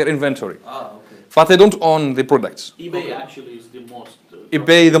their inventory. Ah, okay. But they don't own the products. eBay actually is the most.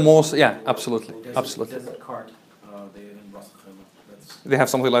 eBay the most. Yeah, absolutely, absolutely. There's a cart there in Ras Al Khaimah. They have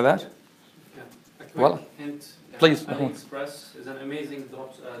something like that. Yeah. A quick Well, hint, please. AliExpress is an amazing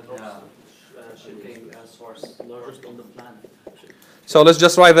drop shipping source. Largest on the planet. Actually. So let's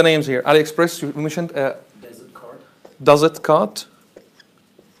just write the names here. AliExpress, you mentioned. Desert card. Does it cart?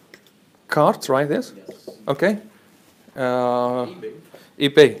 Cart, right? This. Yes. Okay. eBay.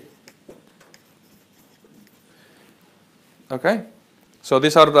 eBay. Okay. So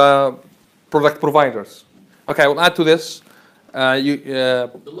these are the product providers. Okay, I will add to this.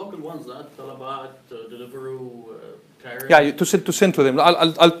 The local ones, Talabat, Deliveroo, Carrier. Yeah, to send to them.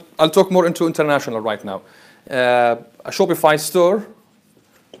 I'll talk more into international right now. A Shopify store,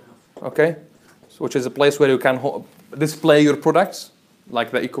 okay, so which is a place where you can display your products,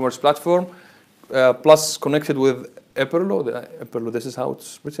 like the e-commerce platform, plus connected with Epperlo. Epperlo, this is how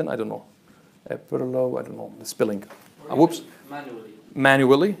it's written. I don't know. Epperlo, I don't know the spelling. Whoops. Manually.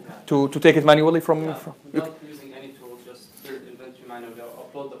 Manually, to take it manually from. Without using any tool, just build inventory manually,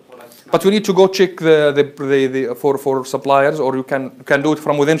 upload the products. But we need to go check the for suppliers, or you can do it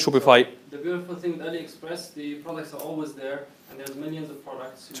from within Shopify. The beautiful thing with AliExpress, the products are always there, and there's millions of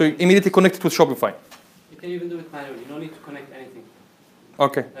products. So you immediately connect it with Shopify. You can even do it manually. You don't need to connect anything.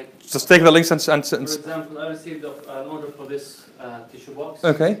 Okay. Like, just take the links and. For example, I received an order for this tissue box.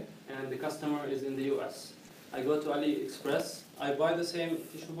 Okay. And the customer is in the US. I go to AliExpress, I buy the same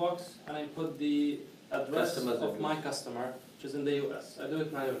tissue box, and I put the address of my customer, which is in the US. I do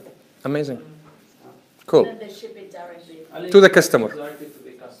it manually. Amazing. Cool. Then they ship it directly. To the customer. Directly to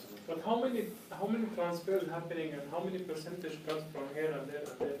the customer. But how many transfers happening and how many percentage comes from here and there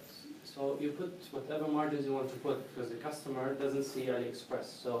and there? So you put whatever margins you want to put, because the customer doesn't see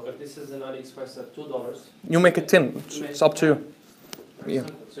AliExpress. So if this is an AliExpress at $2, You make it 10. It's up to you. Yeah.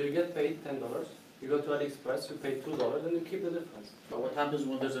 So you get paid $10. You go to AliExpress, you pay $2, and you keep the difference. But what happens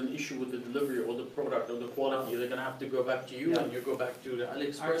when there's an issue with the delivery or the product or the quality? They're gonna have to go back to you, and you go back to the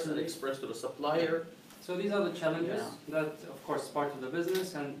AliExpress, Actually- AliExpress to the supplier. So these are the challenges that, of course, part of the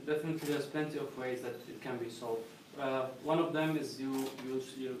business, and definitely there's plenty of ways that it can be solved. One of them is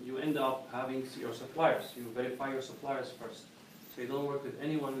you end up having your suppliers. You verify your suppliers first. So you don't work with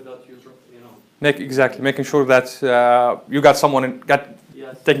anyone without you know. Making sure that you got someone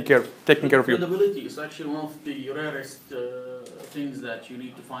taking care of you. Credibility is actually one of the rarest things that you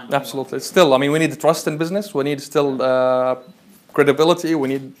need to find. Absolutely. Still, I mean, we need trust in business. We need still credibility. We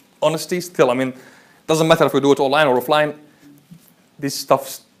need honesty. Still, I mean, doesn't matter if we do it online or offline. This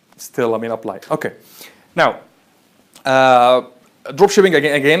stuff still, I mean, apply. Okay. Now, dropshipping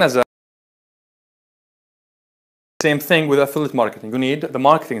again as a same thing with affiliate marketing. You need the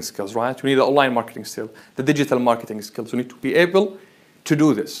marketing skills, right? You need the online marketing skill, the digital marketing skills. You need to be able to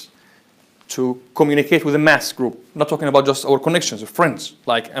do this, to communicate with a mass group. Not talking about just our connections, friends,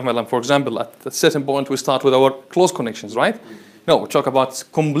 like MLM, for example. At a certain point, we start with our close connections, right? No, we talk about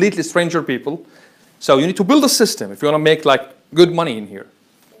completely stranger people. So you need to build a system if you want to make like good money in here.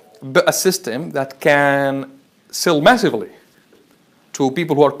 A system that can sell massively to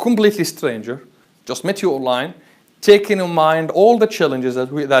people who are completely stranger, just met you online, taking in mind all the challenges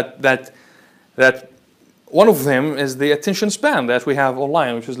that one of them is the attention span that we have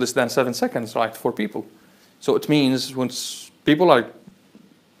online, which is less than 7 seconds, right, for people. So it means when people are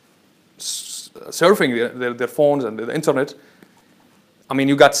surfing their phones and the internet, I mean,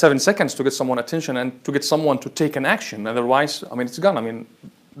 you got 7 seconds to get someone attention and to get someone to take an action. Otherwise, I mean, it's gone. I mean,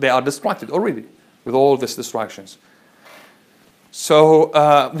 they are distracted already with all these distractions. So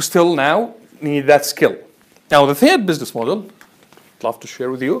we still now need that skill. Now, the third business model I'd love to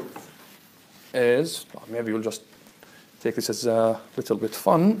share with you is, maybe we'll just take this as a little bit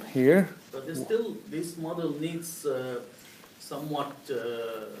fun here. But there's still, this model needs somewhat,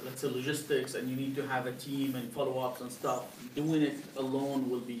 let's say, logistics, and you need to have a team and follow-ups and stuff. Doing it alone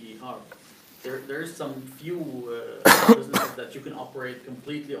will be hard. There's some few businesses that you can operate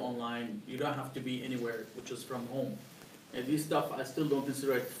completely online. You don't have to be anywhere, which is from home. And this stuff, I still don't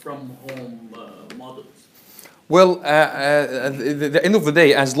consider it from home models. Well, at the end of the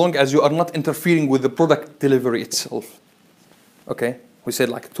day, as long as you are not interfering with the product delivery itself, okay? We said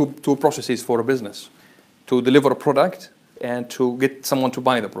like two processes for a business: to deliver a product and to get someone to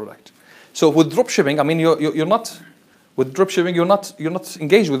buy the product. So with dropshipping, I mean, you're not with dropshipping, you're not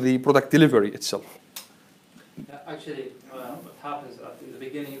engaged with the product delivery itself. Actually, what happens in the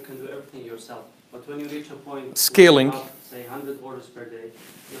beginning, you can do everything yourself. But when you reach a point, Scaling, say 100 orders per day,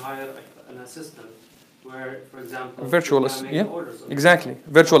 you hire an assistant. Where, for example, virtual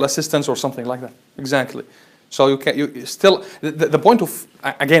assistants or something like that. Exactly. So you still the point of,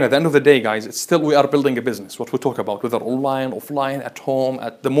 again, at the end of the day, guys, it's still we are building a business. What we talk about, whether online, offline, at home,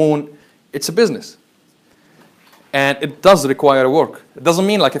 at the moon, it's a business, and it does require work. It doesn't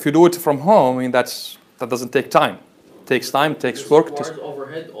mean like if you do it from home, I mean that doesn't take time. It takes time, takes work. Requires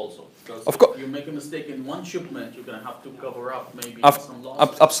overhead also. Because Of course. if you make a mistake in one shipment, you're gonna have to cover up maybe some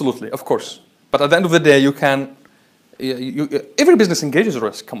losses. Absolutely, of course. But at the end of the day, you can. Every business engages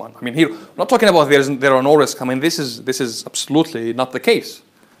risk. Come on, I mean, here we're not talking about there are no risks. I mean, this is absolutely not the case.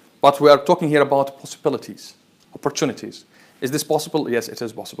 But we are talking here about possibilities, opportunities. Is this possible? Yes, it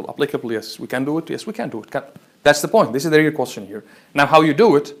is possible. Applicable? Yes, we can do it. Yes, we can do it. That's the point. This is the real question here. Now, how you do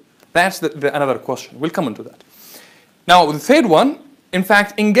it? That's another question. We'll come into that. Now, the third one, in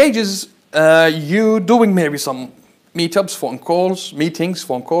fact, engages you doing maybe some meetups, phone calls, meetings,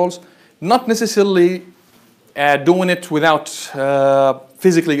 phone calls, not necessarily doing it without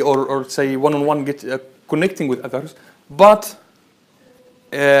physically or say one-on-one connecting with others, but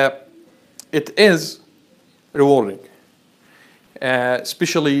it is rewarding,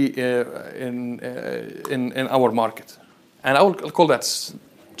 especially in our market. And I'll call that,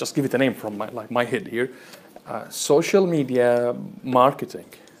 just give it a name from my head here, social media marketing.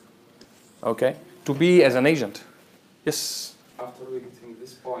 Okay, to be as an agent. Yes. After we getting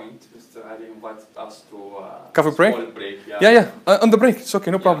this point, Mr. Ali invited us to coffee break. Small break. Yeah. On the break. It's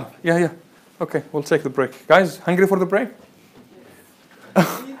okay, no problem. Yeah. Okay, we'll take the break. Guys, hungry for the break?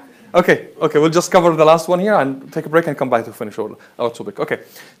 Okay. We'll just cover the last one here and take a break and come back to finish our topic. Okay.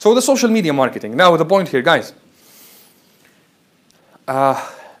 So the social media marketing. Now the point here, guys.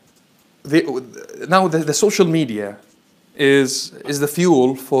 The social media is the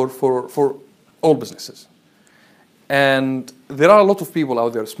fuel for all businesses. And there are a lot of people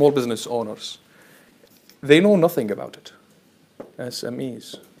out there, small business owners. They know nothing about it.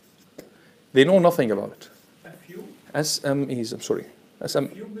 SMEs. They know nothing about it. A few? SMEs, I'm sorry. A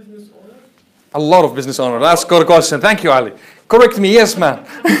few business owners? A lot of business owners. That's a good question. Thank you, Ali. Correct me, yes, man.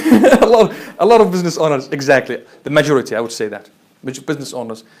 a lot of business owners, exactly. The majority, I would say that. Business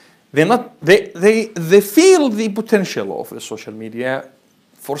owners. They feel the potential of the social media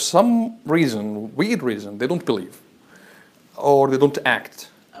for some reason, weird reason, they don't believe. Or they don't act.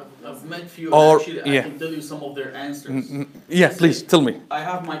 I've met few, or, actually, I can tell you some of their answers. Yeah, please, tell me. I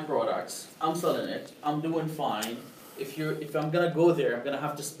have my products, I'm selling it, I'm doing fine. If I'm gonna go there, I'm gonna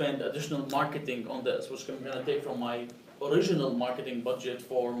have to spend additional marketing on this, which I'm gonna take from my original marketing budget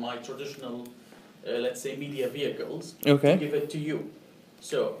for my traditional, let's say, media vehicles, okay, to give it to you.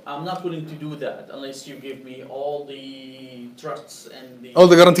 So I'm not willing to do that unless you give me all the trusts and all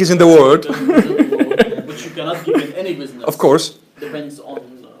the guarantees in the world, which you cannot give in any business. Of course, depends on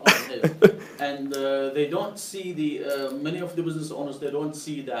it. And they don't see many of the business owners. They don't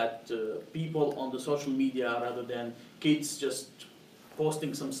see that people on the social media, rather than kids just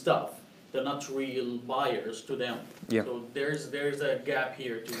posting some stuff, they're not real buyers to them. Yeah. So there's a gap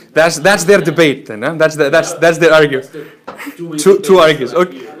here too. That's their debate then, huh? That's their argument. Two arguments.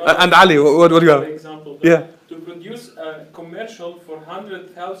 Okay. And Ali, what do you have? For example, yeah. To produce a commercial for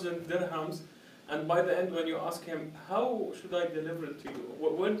 100,000 dirhams, and by the end when you ask him, how should I deliver it to you?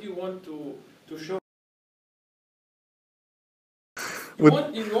 Where do you want to show? You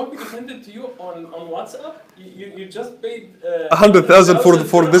want me to send it to you on WhatsApp? You just paid 100,000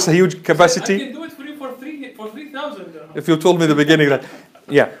 for this huge capacity. I can do it for you for 3,000. If you told me in the beginning that,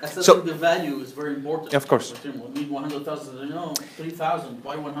 yeah. So the value is very important. Of course. We need 100,000. No, 3,000.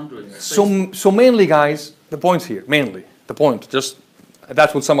 Why 100? So mainly, guys, the point here, just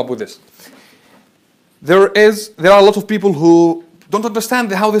that will sum up with this. There are a lot of people who don't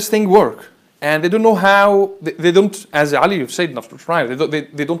understand how this thing works. And they don't know how, they don't, as Ali, you've said enough, right?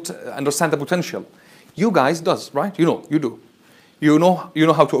 They don't understand the potential. You guys does, right? You do. You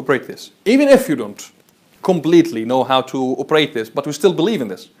know how to operate this. Even if you don't completely know how to operate this, but you still believe in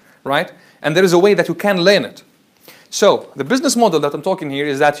this, right? And there is a way that you can learn it. So the business model that I'm talking here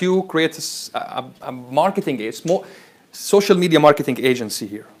is that you create a marketing, a small social media marketing agency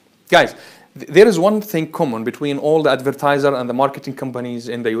here. Guys, there is one thing common between all the advertiser and the marketing companies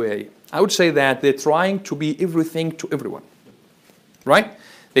in the UAE. I would say that they're trying to be everything to everyone, right?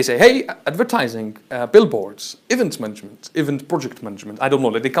 They say, hey, advertising, billboards, event management, event project management. I don't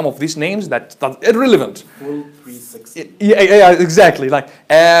know. They come up with these names that are irrelevant. Full 360. Yeah, exactly. Like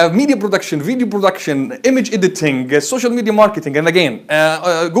media production, video production, image editing, social media marketing, and again,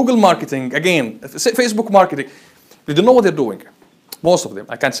 Google marketing, again, Facebook marketing. They don't know what they're doing. Most of them.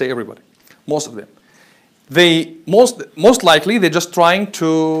 I can't say everybody. Most of them. They most likely they're just trying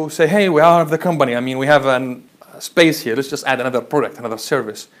to say, hey, we are the company. I mean, we have a space here. Let's just add another product, another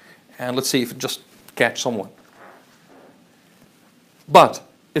service, and let's see if it just catch someone. But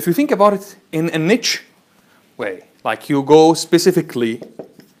if you think about it in a niche way, like you go specifically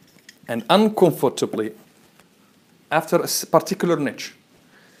and uncomfortably after a particular niche,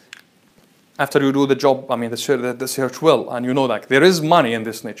 after you do the job, I mean, the search well, and you know like there is money in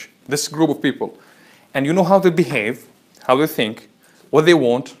this niche, this group of people, and you know how they behave, how they think, what they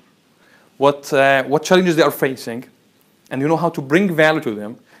want, what challenges they are facing, and you know how to bring value to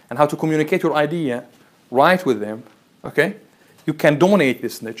them and how to communicate your idea right with them, okay? You can dominate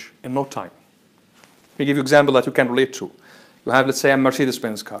this niche in no time. Let me give you an example that you can relate to. You have, let's say, a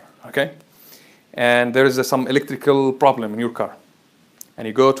Mercedes-Benz car, okay? And there is some electrical problem in your car. And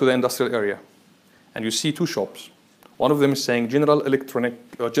you go to the industrial area and you see two shops. One of them is saying General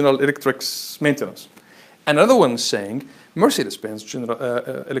Electric's maintenance. Another one is saying Mercedes-Benz General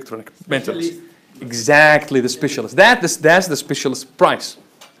Electronic maintenance. Exactly, the specialist. That's the specialist price.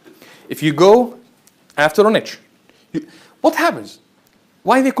 If you go after a niche, what happens?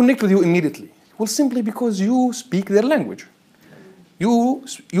 Why they connect with you immediately? Well, simply because you speak their language. You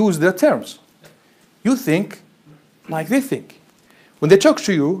use their terms. You think like they think. When they talk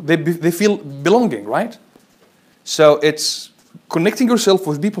to you, they feel belonging, right? So it's connecting yourself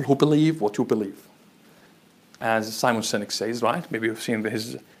with people who believe what you believe. As Simon Sinek says, right? Maybe you've seen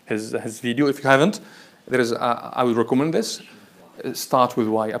his video. If you haven't, there is. I would recommend this. Start with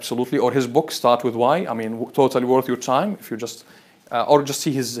Why, absolutely, or his book, Start with Why. I mean, totally worth your time if you just, or just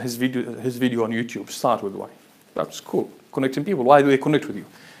see his video on YouTube. Start with Why. That's cool. Connecting people. Why do they connect with you?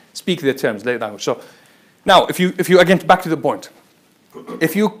 Speak their terms, their language. So now, if you again back to the point,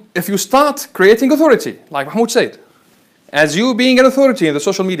 if you start creating authority, like Mahmoud said, as you being an authority in the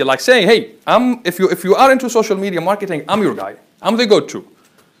social media, like saying, hey, if you are into social media marketing, I'm your guy. I'm the go-to.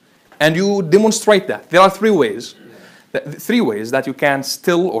 And you demonstrate that. There are three ways that you can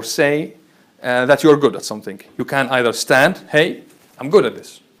still or say that you're good at something. You can either stand, hey, I'm good at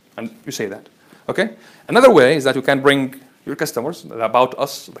this, and you say that. Okay? Another way is that you can bring your customers, about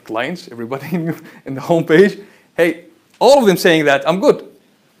us, the clients, everybody in the homepage, hey, all of them saying that I'm good.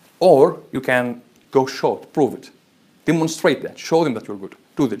 Or you can go short, prove it. Demonstrate that. Show them that you're good.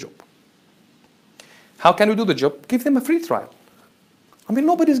 Do the job. How can you do the job? Give them a free trial. I mean,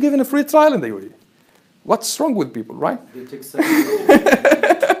 nobody's given a free trial in the UAE. What's wrong with people, right? They take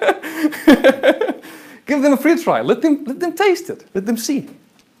Give them a free trial. Let them taste it. Let them see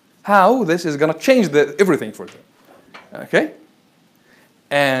how this is going to change everything for them. Okay?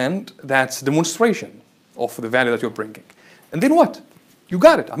 And that's demonstration of the value that you're bringing. And then what? You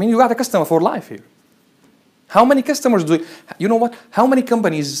got it. I mean, you got a customer for life here. How many customers you know what? How many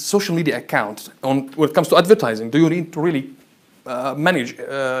companies' social media accounts, when it comes to advertising, do you need to really manage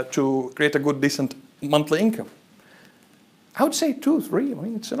to create a good, decent monthly income? I would say 2, 3. I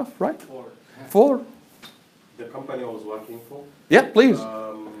mean, it's enough, right? 4. The company I was working for. Yeah, please.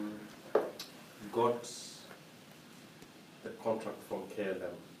 Got a contract from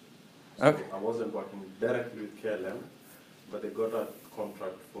KLM. So Okay. I wasn't working directly with KLM, but they got a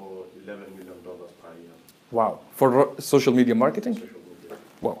contract for $11 million per year. Wow. For social media marketing? Social media.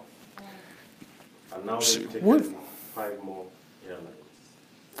 Wow. And now they've taken 5 more airlines.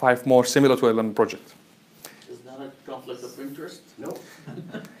 5 more similar to Airline project. Is that a conflict of interest? No.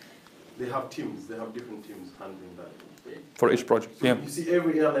 They have teams. They have different teams handling that. For each project, So yeah. you see,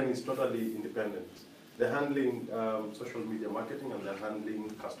 every airline is totally independent. They're handling social media marketing and they're handling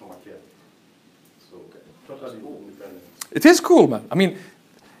customer care. So totally independent. It is cool, man. I mean,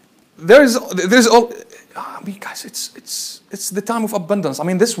 there's all. I mean, guys, it's the time of abundance. I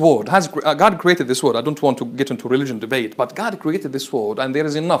mean, this world God created this world. I don't want to get into religion debate, but God created this world, and there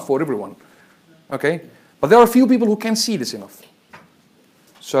is enough for everyone. Okay, but there are a few people who can see this enough.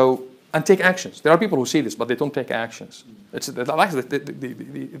 So and take actions. There are people who see this, but they don't take actions. It's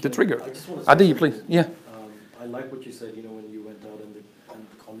the trigger. I just want to Adi, please. Yeah. I like what you said, you know, when you went out and the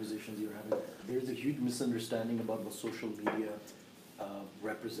conversations you were having. There's a huge misunderstanding about what social media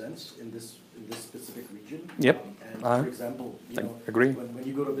represents in this specific region. Yep. And for example, you know, agree. When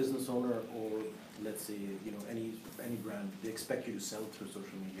you go to a business owner or let's say, you know, any brand, they expect you to sell through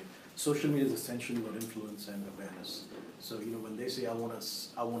social media. Social media is essentially about influence and awareness. So, you know, when they say, I want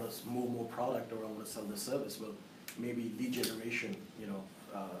to move more product or I want to sell this service, well, maybe lead generation, you know,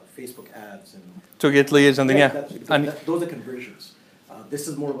 Facebook ads and To get leads and then, those are conversions. This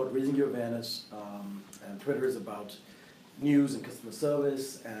is more about raising your awareness, and Twitter is about news and customer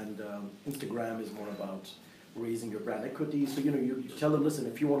service, and Instagram is more about raising your brand equity. So, you know, you tell them, listen,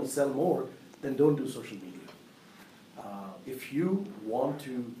 if you want to sell more, then don't do social media. If you want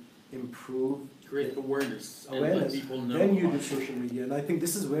to improve Create awareness and let people know. then you do social media. And I think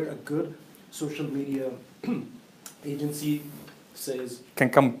this is where a good social media agency can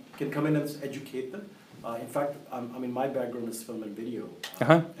come in and educate them. In fact, I mean, my background is film and video,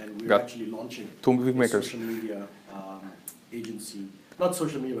 and we're actually launching a social media agency not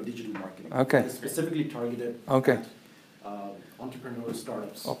social media, but digital marketing. Okay. It's specifically targeted Okay. at entrepreneurs,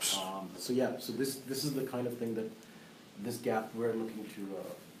 startups. Oops. So yeah, so this is the kind of thing that this gap we're looking to,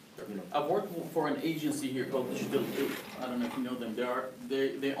 you know. I've worked for an agency here called Digital 2. I don't know if you know them.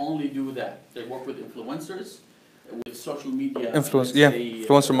 They only do that. They work with influencers, with social media. Influence, let's yeah, say,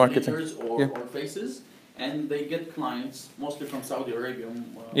 influencer marketing. leaders or faces, and they get clients mostly from Saudi Arabia.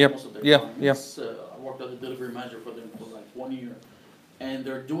 Yep. Most of their Yeah, clients. I worked as a delivery manager for them for like 1 year, and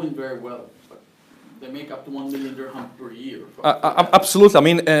they're doing very well. But they make up to 1 million dirham per year. Absolutely. I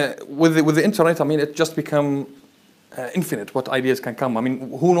mean, with the internet, I mean, it just become infinite what ideas can come. I mean,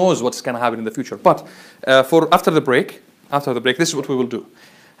 who knows what's going to happen in the future. But for after the break, this is what we will do.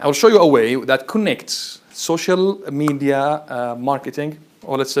 I will show you a way that connects social media marketing,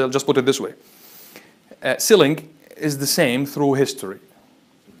 or let's just put it this way. Selling is the same through history.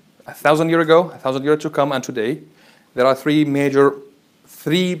 1,000 years ago, 1,000 years to come, and today, there are three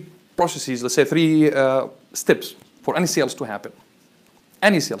processes, let's say three steps for any sales to happen.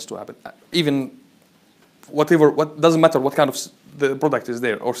 Any sales to happen, even what doesn't matter what kind of the product is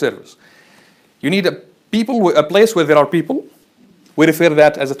there or service. You need a place where there are people. We refer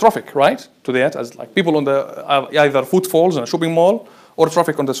that as a traffic, right? To that as like people on the either footfalls in a shopping mall or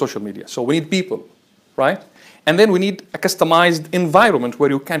traffic on the social media. So we need people, right? And then we need a customized environment where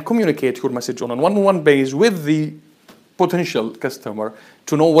you can communicate your message on a one-on-one base with the potential customer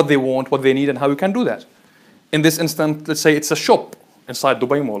to know what they want, what they need, and how you can do that. In this instance, let's say it's a shop inside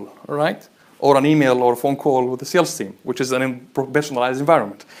Dubai Mall, right? Or an email or a phone call with the sales team, which is an personalized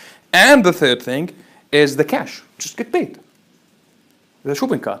environment. And the third thing is the cash. Just get paid. The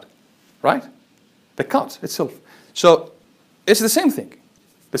shopping cart, right? The cart itself. So it's the same thing.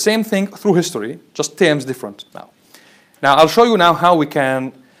 The same thing through history, just terms different now. Now I'll show you now how we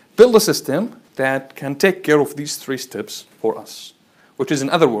can build a system that can take care of these three steps for us, which is, in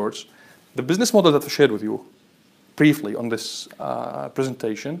other words, the business model that I shared with you briefly on this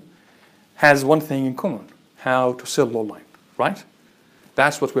presentation has one thing in common: how to sell online, right?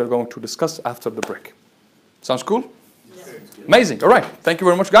 That's what we're going to discuss after the break. Sounds cool? Yes. Amazing. All right. Thank you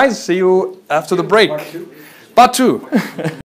very much, guys. See you after the break. Part two.